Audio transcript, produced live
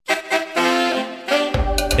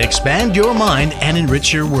Expand your mind and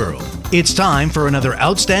enrich your world. It's time for another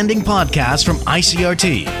outstanding podcast from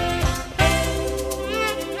ICRT.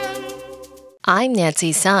 I'm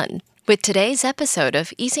Nancy Sun with today's episode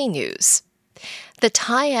of Easy News. The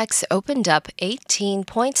TAIEX opened up 18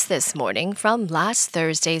 points this morning from last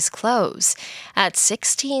Thursday's close at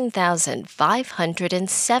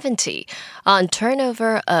 16,570 on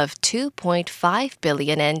turnover of 2.5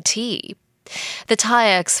 billion NT. The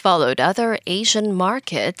TAIEX followed other Asian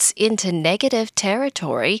markets into negative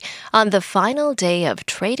territory on the final day of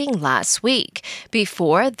trading last week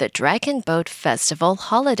before the Dragon Boat Festival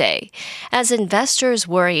holiday, as investors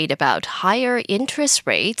worried about higher interest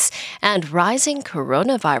rates and rising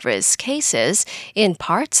coronavirus cases in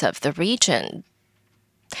parts of the region.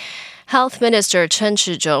 Health Minister Chen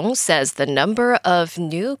Shizhong says the number of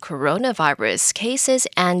new coronavirus cases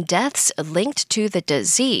and deaths linked to the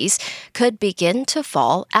disease could begin to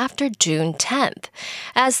fall after June 10th,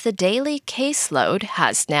 as the daily caseload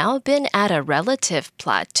has now been at a relative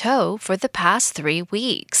plateau for the past 3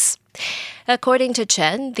 weeks. According to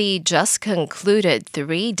Chen, the just concluded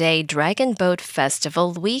 3-day Dragon Boat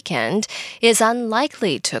Festival weekend is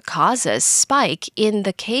unlikely to cause a spike in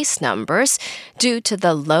the case numbers due to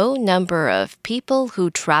the low number of people who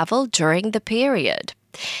travel during the period.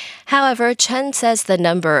 However, Chen says the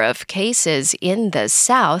number of cases in the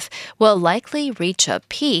south will likely reach a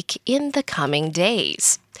peak in the coming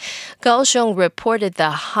days. Kaohsiung reported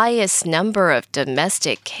the highest number of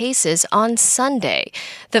domestic cases on Sunday,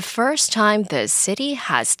 the first time the city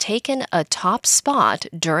has taken a top spot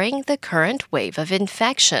during the current wave of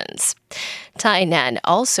infections. Tainan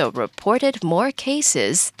also reported more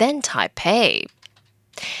cases than Taipei.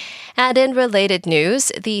 And in related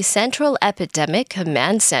news, the Central Epidemic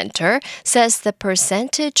Command Center says the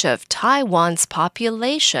percentage of Taiwan's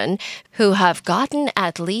population who have gotten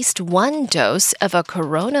at least one dose of a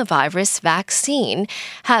coronavirus vaccine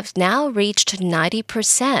have now reached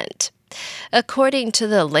 90%. According to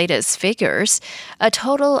the latest figures, a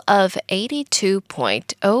total of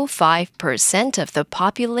 82.05% of the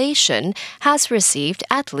population has received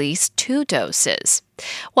at least 2 doses,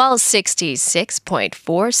 while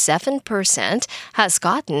 66.47% has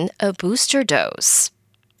gotten a booster dose.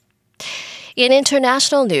 In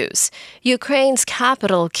international news, Ukraine's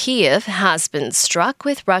capital Kyiv has been struck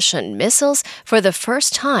with Russian missiles for the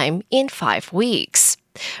first time in 5 weeks.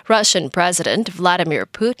 Russian President Vladimir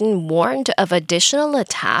Putin warned of additional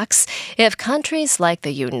attacks if countries like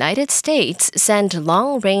the United States send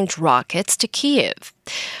long-range rockets to Kyiv.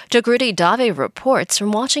 Jagruti Dave reports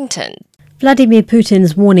from Washington. Vladimir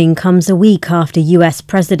Putin's warning comes a week after US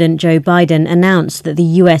President Joe Biden announced that the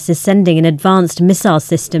US is sending an advanced missile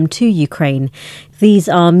system to Ukraine. These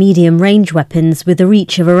are medium-range weapons with a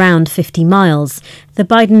reach of around 50 miles. The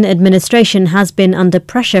Biden administration has been under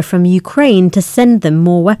pressure from Ukraine to send them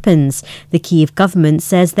more weapons. The Kyiv government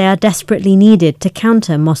says they are desperately needed to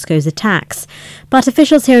counter Moscow's attacks. But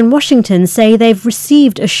officials here in Washington say they've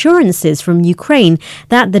received assurances from Ukraine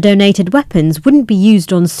that the donated weapons wouldn't be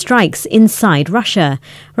used on strikes inside Russia.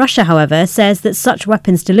 Russia, however, says that such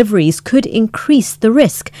weapons deliveries could increase the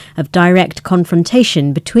risk of direct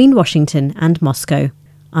confrontation between Washington and Moscow.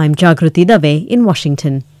 I'm Jagruti Dave in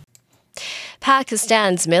Washington.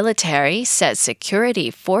 Pakistan's military says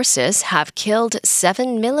security forces have killed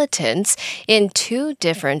 7 militants in 2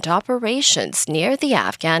 different operations near the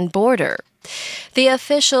Afghan border. The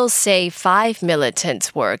officials say 5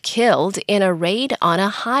 militants were killed in a raid on a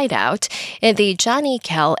hideout in the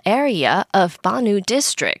Janikel area of Banu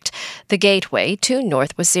district, the gateway to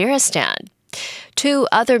North Waziristan. 2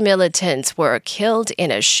 other militants were killed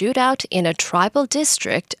in a shootout in a tribal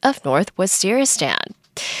district of North Waziristan.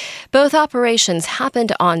 Both operations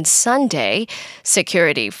happened on Sunday.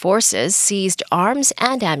 Security forces seized arms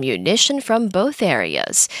and ammunition from both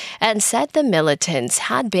areas and said the militants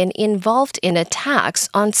had been involved in attacks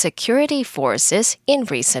on security forces in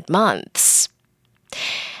recent months.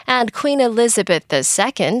 And Queen Elizabeth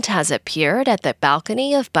II has appeared at the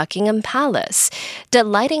balcony of Buckingham Palace,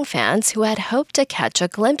 delighting fans who had hoped to catch a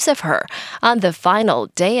glimpse of her on the final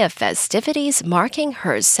day of festivities marking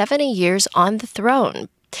her 70 years on the throne.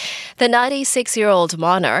 The 96-year-old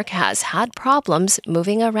monarch has had problems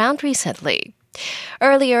moving around recently.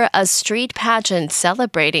 Earlier, a street pageant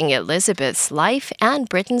celebrating Elizabeth's life and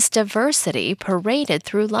Britain's diversity paraded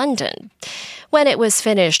through London. When it was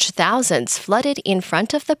finished, thousands flooded in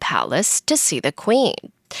front of the palace to see the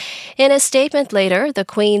Queen. In a statement later, the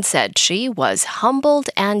Queen said she was humbled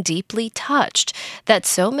and deeply touched that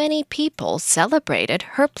so many people celebrated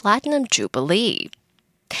her Platinum Jubilee.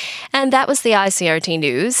 And that was the ICRT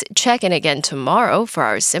News. Check in again tomorrow for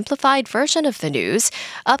our simplified version of the news,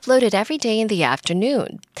 uploaded every day in the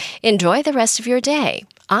afternoon. Enjoy the rest of your day.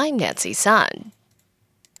 I'm Nancy Sun.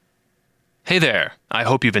 Hey there. I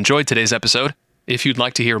hope you've enjoyed today's episode. If you'd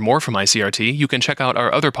like to hear more from ICRT, you can check out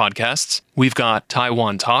our other podcasts. We've got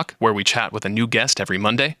Taiwan Talk, where we chat with a new guest every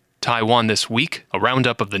Monday, Taiwan This Week, a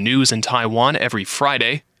roundup of the news in Taiwan every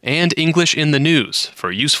Friday, and English in the News,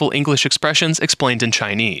 for useful English expressions explained in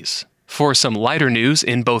Chinese. For some lighter news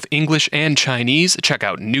in both English and Chinese, check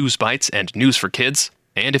out News Bites and News for Kids.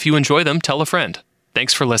 And if you enjoy them, tell a friend.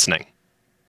 Thanks for listening.